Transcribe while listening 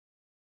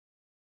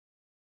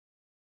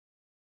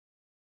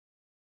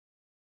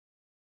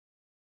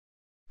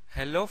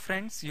Hello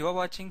friends, you are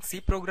watching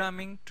C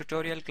programming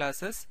tutorial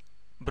classes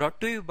brought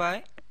to you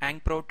by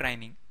Ankpro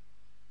training.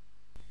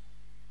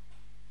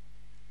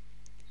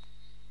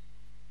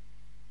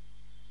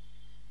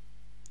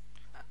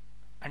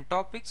 And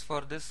topics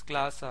for this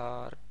class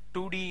are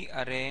 2D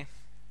array,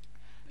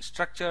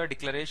 structure,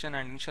 declaration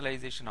and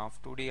initialization of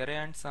 2D array,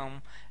 and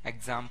some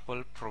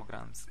example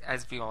programs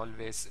as we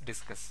always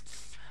discuss.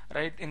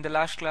 Right, in the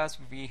last class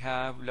we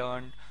have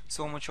learned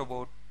so much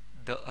about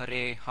the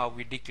array, how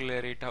we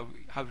declare it,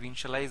 how we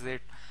initialize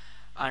it,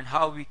 and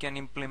how we can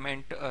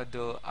implement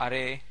the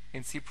array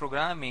in C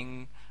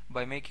programming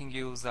by making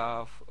use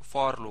of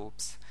for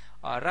loops.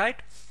 Right,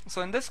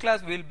 so in this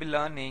class we will be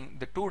learning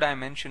the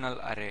two-dimensional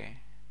array.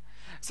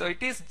 So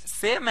it is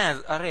same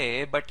as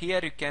array, but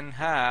here you can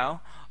have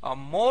a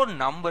more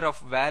number of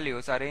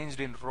values arranged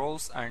in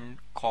rows and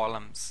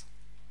columns.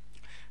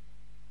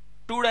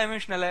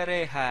 Two-dimensional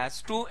array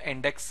has two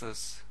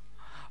indexes,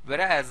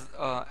 whereas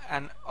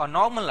a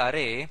normal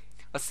array,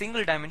 a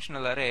single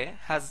dimensional array,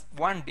 has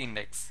one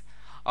index.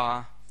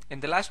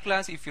 In the last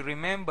class, if you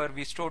remember,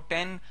 we stored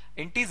 10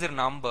 integer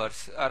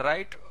numbers,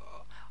 right,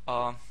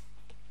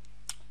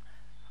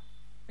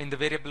 in the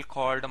variable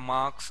called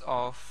marks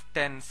of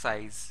 10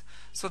 size.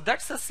 So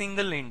that's a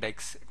single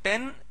index.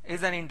 10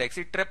 is an index.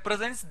 It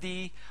represents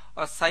the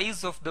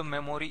size of the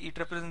memory. It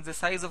represents the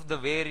size of the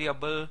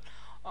variable,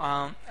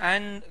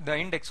 and the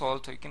index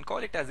also. You can call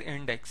it as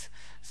index.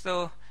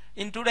 So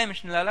in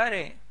two-dimensional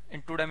array,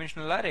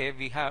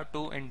 we have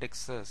two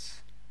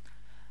indexes.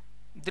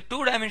 The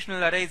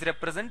two-dimensional array is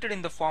represented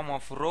in the form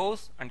of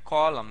rows and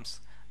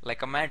columns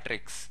like a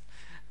matrix.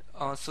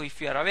 So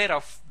if you are aware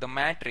of the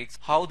matrix,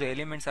 how the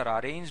elements are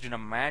arranged in a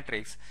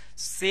matrix,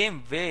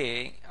 same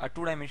way a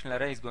two-dimensional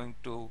array is going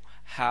to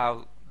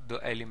have the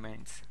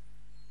elements.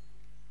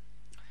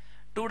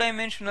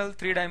 Two-dimensional,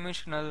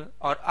 three-dimensional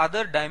or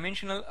other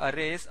dimensional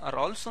arrays are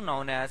also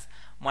known as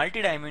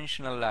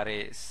multidimensional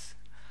arrays.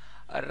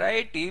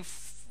 Right,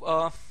 if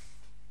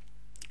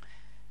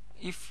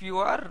you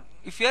are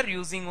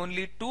using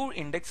only two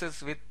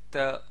indexes with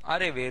the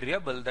array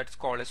variable, that's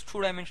called as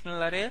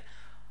two-dimensional array,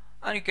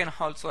 and you can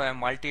also have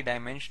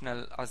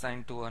multi-dimensional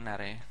assigned to an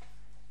array.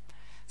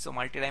 So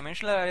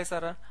multi-dimensional arrays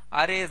are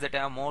arrays that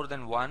have more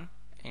than one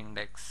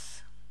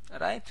index,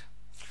 right?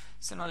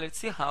 So now let's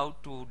see how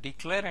to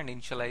declare and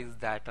initialize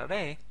that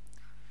array.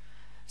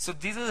 So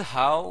this is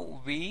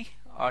how we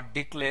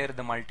declare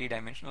the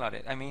multi-dimensional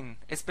array,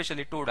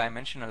 especially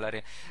two-dimensional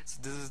array. So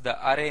this is the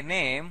array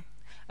name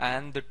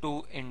and the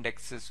two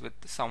indexes with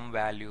some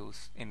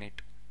values in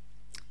it,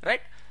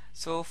 right?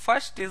 So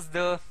first is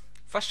the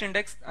first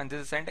index and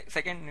this is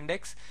second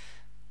index.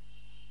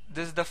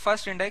 This is the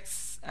first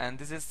index and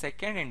this is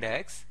second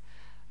index.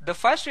 The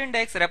first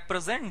index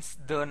represents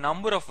the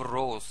number of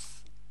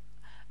rows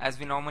as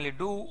we normally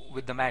do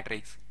with the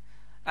matrix,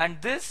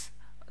 and this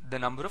the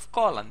number of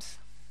columns,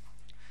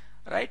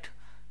 right?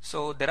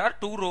 So there are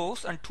two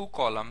rows and two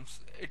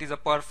columns. It is a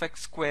perfect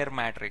square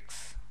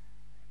matrix.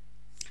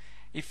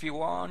 If you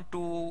want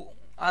to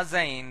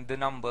assign the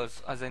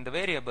numbers, assign the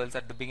variables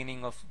at the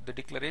beginning of the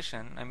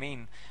declaration,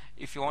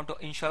 if you want to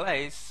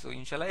initialize, so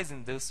initialize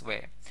in this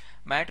way: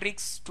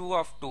 matrix 2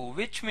 of 2,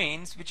 which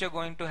means which are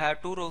going to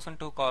have two rows and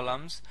two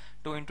columns.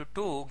 2 into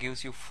 2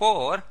 gives you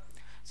 4,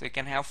 so you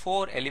can have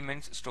 4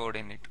 elements stored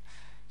in it.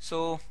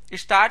 So it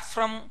starts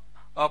from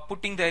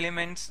putting the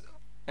elements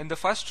in the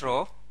first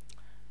row.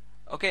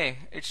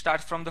 Okay, it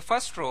starts from the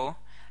first row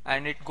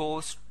and it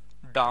goes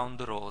down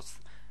the rows.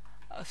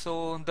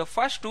 So the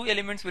first two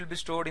elements will be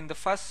stored in the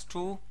first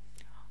two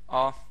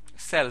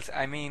cells,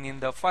 in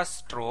the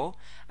first row,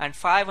 and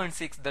 5 and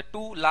 6, the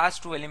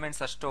last two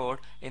elements are stored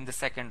in the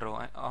second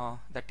row,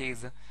 that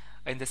is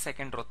in the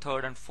second row,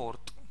 third and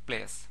fourth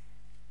place.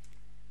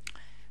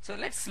 So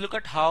let's look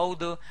at how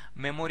the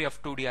memory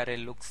of 2D array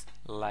looks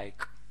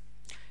like.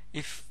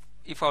 If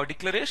our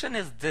declaration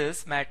is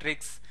this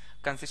matrix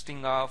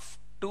consisting of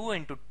 2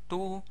 into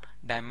 2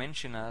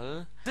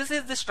 dimensional, this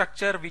is the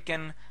structure we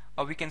can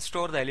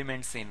store the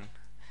elements in.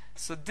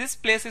 So this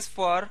place is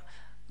for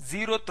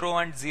 0th row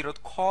and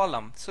 0th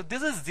column. So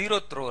this is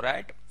 0th row,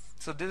 right?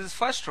 So this is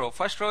first row.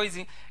 First row is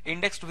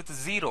indexed with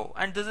 0,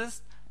 and this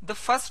is the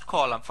first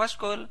column. First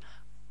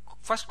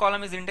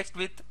column is indexed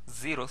with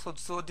 0.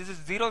 So this is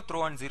 0th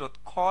row and 0th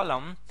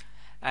column,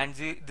 and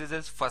this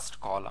is first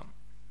column.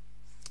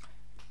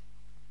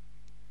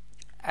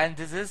 And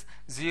this is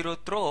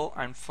 0th row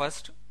and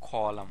first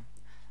column.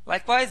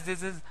 Likewise,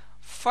 this is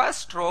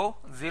first row,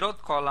 0th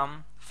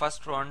column,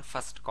 first row and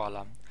first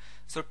column.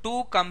 So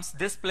 2 comes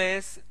this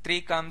place,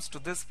 3 comes to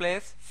this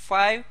place,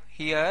 5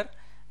 here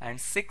and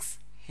 6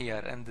 here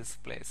in this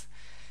place.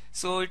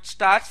 So it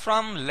starts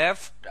from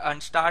left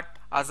and start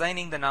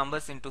assigning the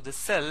numbers into the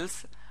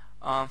cells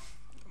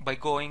by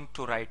going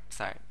to right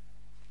side,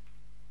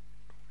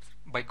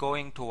 by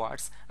going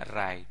towards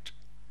right.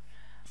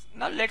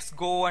 Now let's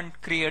go and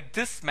create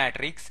this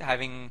matrix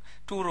having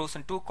 2 rows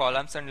and 2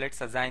 columns, and let's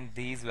assign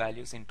these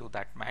values into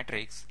that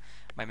matrix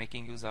by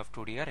making use of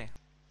 2D array.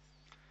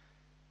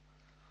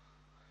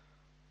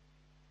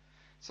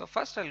 So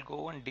first I'll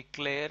go and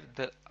declare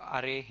the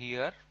array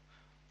here,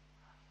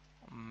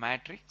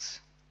 matrix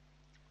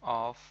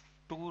of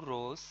 2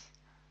 rows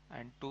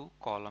and 2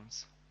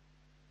 columns.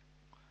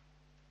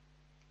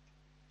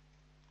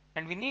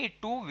 And we need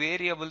 2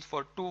 variables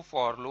for 2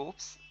 for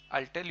loops.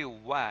 I'll tell you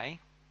why.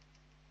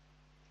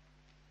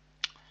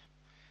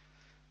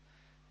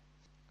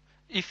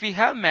 If we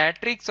have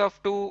matrix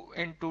of 2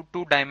 into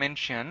 2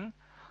 dimension,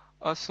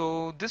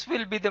 so this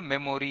will be the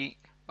memory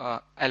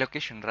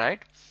allocation,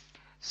 right?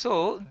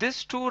 So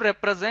this 2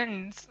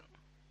 represents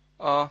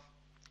uh,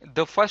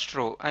 the first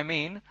row, I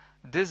mean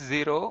this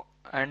 0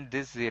 and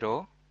this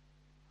 0,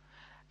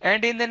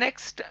 and in the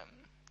next,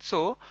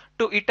 so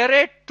to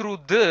iterate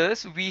through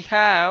this we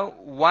have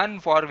one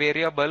for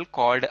variable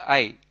called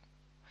I,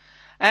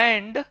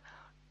 and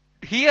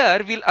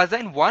here we'll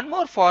assign one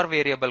more for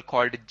variable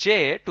called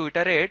j to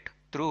iterate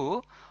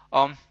through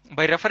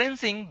by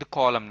referencing the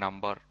column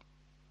number,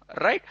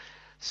 right?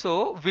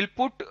 So we'll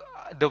put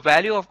the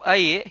value of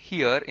I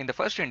here in the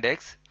first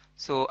index,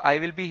 so I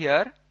will be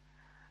here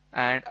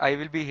and I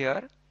will be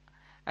here,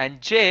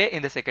 and j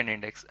in the second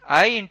index.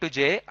 I into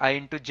j, I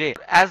into j.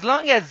 As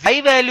long as I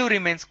value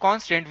remains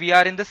constant, we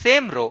are in the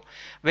same row.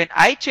 When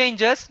I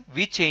changes,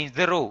 we change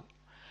the row.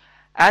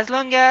 As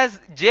long as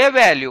j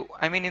value,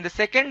 I mean in the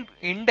second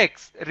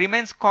index,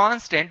 remains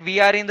constant, we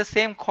are in the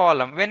same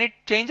column. When it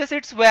changes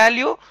its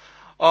value,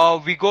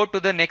 we go to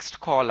the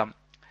next column.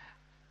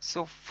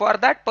 So for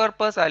that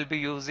purpose, I'll be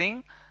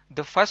using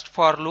the first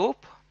for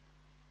loop.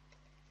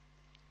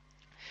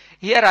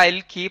 Here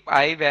I'll keep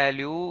I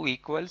value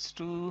equals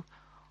to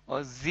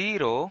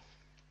 0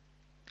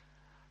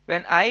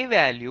 when I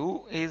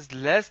value is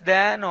less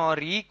than or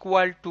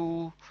equal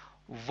to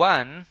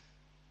 1.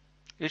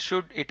 It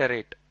should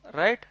iterate,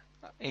 right?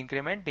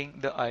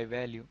 Incrementing the I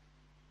value.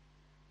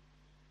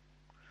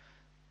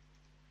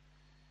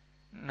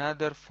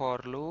 Another for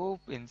loop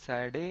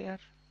inside here.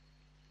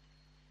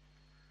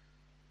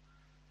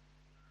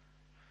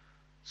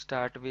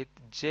 Start with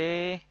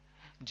j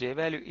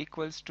value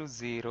equals to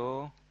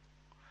 0,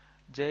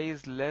 j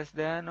is less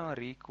than or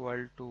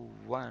equal to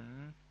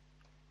 1,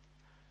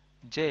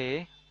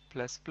 j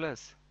plus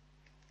plus.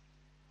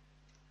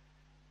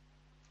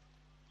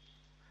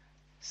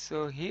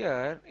 So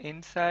here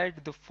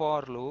inside the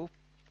for loop,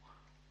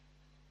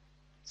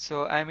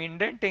 so I'm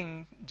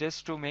indenting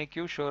just to make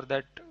you sure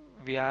that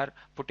we are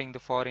putting the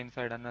for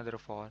inside another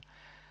for.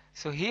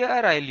 So here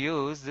I'll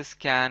use the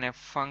scanf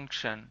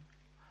function,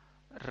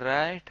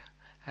 right?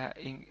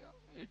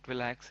 It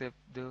will accept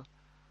the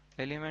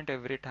element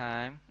every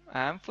time,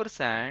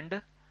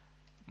 ampersand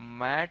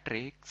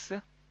matrix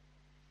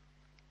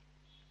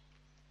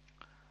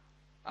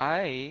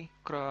I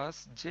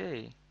cross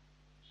j.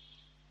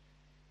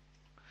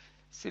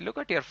 See, look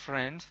at your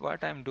friends,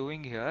 what I'm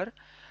doing here.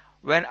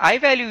 When I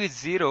value is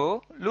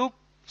 0,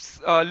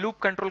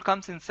 loop control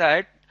comes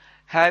inside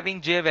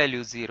having j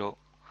value 0,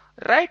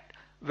 right?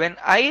 When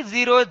I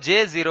 0,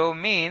 j 0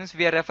 means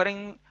we are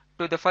referring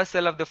to the first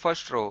cell of the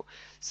first row.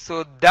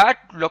 So that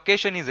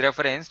location is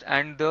referenced,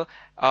 and the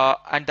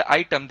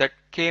item that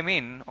came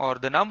in or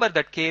the number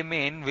that came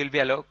in will be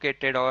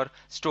allocated or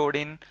stored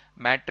in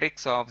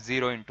matrix of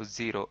 0 into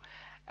 0.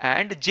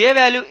 And j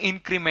value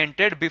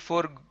incremented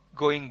before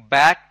going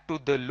back to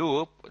the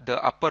loop,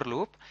 the upper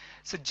loop.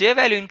 So j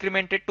value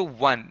incremented to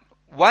 1.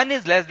 1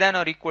 is less than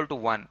or equal to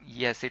 1.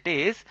 Yes, it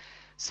is.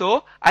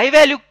 So I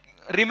value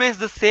remains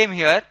the same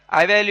here.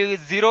 I value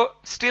is 0.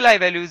 Still I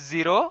value is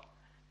 0.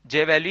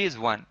 J value is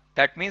 1.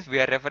 That means we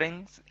are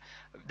referencing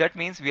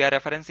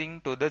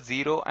to the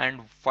 0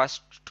 and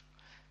first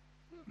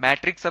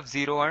matrix of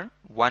 0 and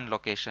 1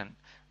 location.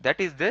 That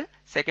is the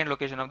second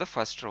location of the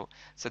first row.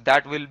 So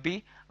that will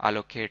be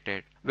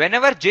allocated.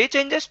 Whenever j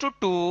changes to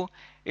 2,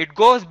 it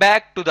goes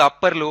back to the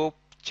upper loop,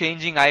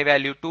 changing I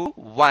value to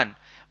 1.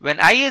 When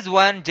I is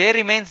 1, j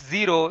remains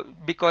 0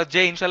 because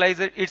j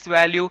initializes its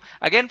value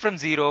again from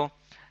 0.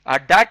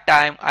 At that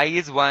time, I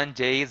is 1,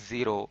 j is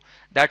 0.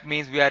 That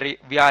means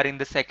we are in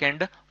the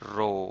second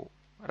row,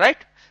 right?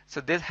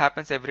 So this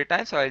happens every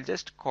time. So I'll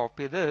just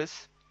copy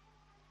this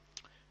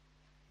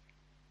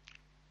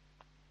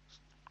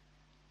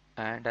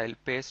and I'll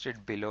paste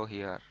it below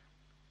here,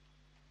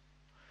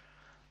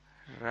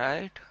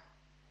 right?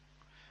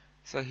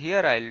 So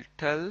here I'll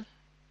tell,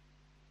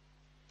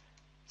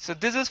 so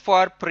this is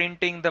for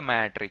printing the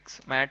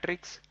matrix.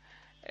 Matrix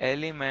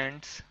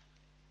elements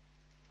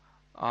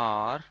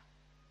are,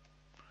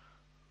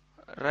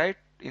 right,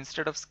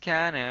 instead of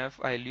scanf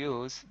I'll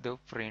use the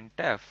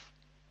printf.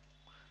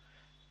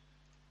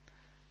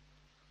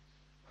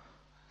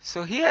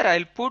 So here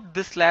I'll put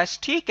the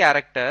 /t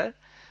character,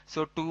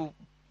 so to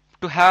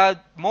have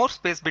more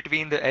space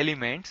between the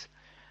elements,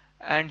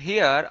 and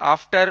here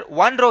after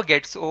one row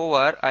gets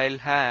over I'll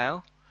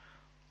have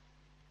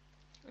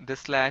the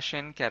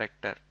 /n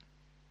character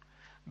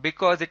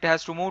because it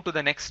has to move to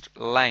the next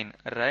line,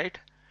 right?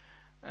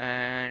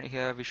 and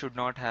here we should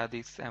not have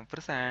this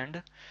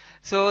ampersand.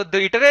 So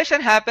the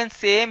iteration happens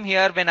same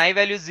here. When I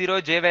value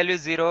 0, j value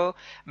 0,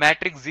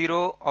 matrix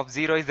 0 of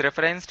 0 is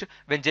referenced.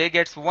 When j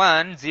gets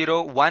 1,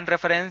 0, 1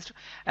 referenced,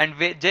 and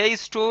when j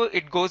is 2,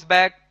 it goes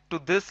back to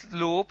this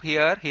loop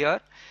here.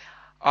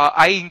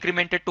 I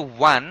incremented to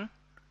 1.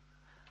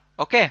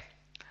 Okay.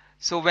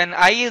 So when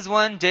I is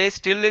 1, j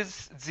still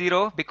is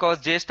 0 because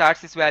j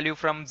starts its value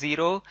from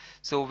 0.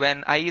 So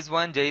when I is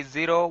 1, j is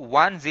 0,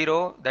 1,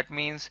 0, that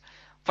means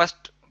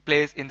first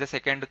place in the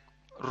second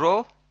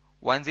row,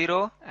 1,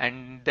 0,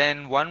 and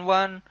then 1,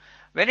 1.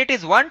 When it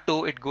is 1,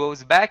 2, it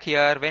goes back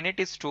here. When it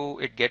is 2,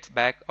 it gets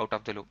back out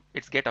of the loop.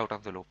 It's get out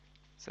of the loop.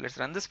 So let's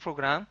run this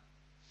program.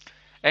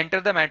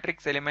 Enter the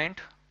matrix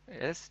element.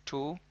 Yes,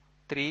 2,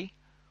 3,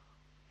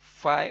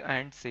 5,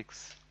 and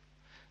 6.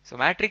 So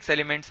matrix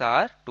elements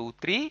are 2,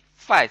 3,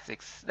 5,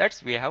 6.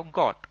 That's we have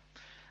got,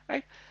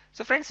 right?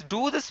 So friends,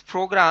 do this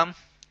program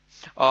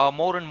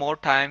more and more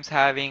times,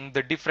 having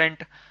the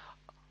different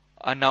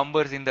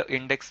numbers in the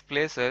index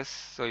places,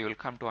 so you will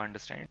come to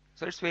understand.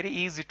 So it's very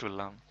easy to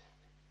learn.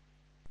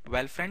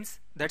 Well friends,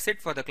 that's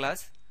it for the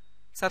class.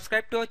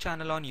 Subscribe to our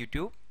channel on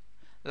YouTube,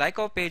 like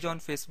our page on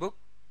Facebook,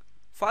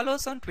 follow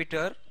us on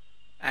Twitter,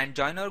 and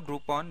join our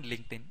group on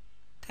LinkedIn.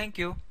 Thank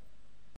you.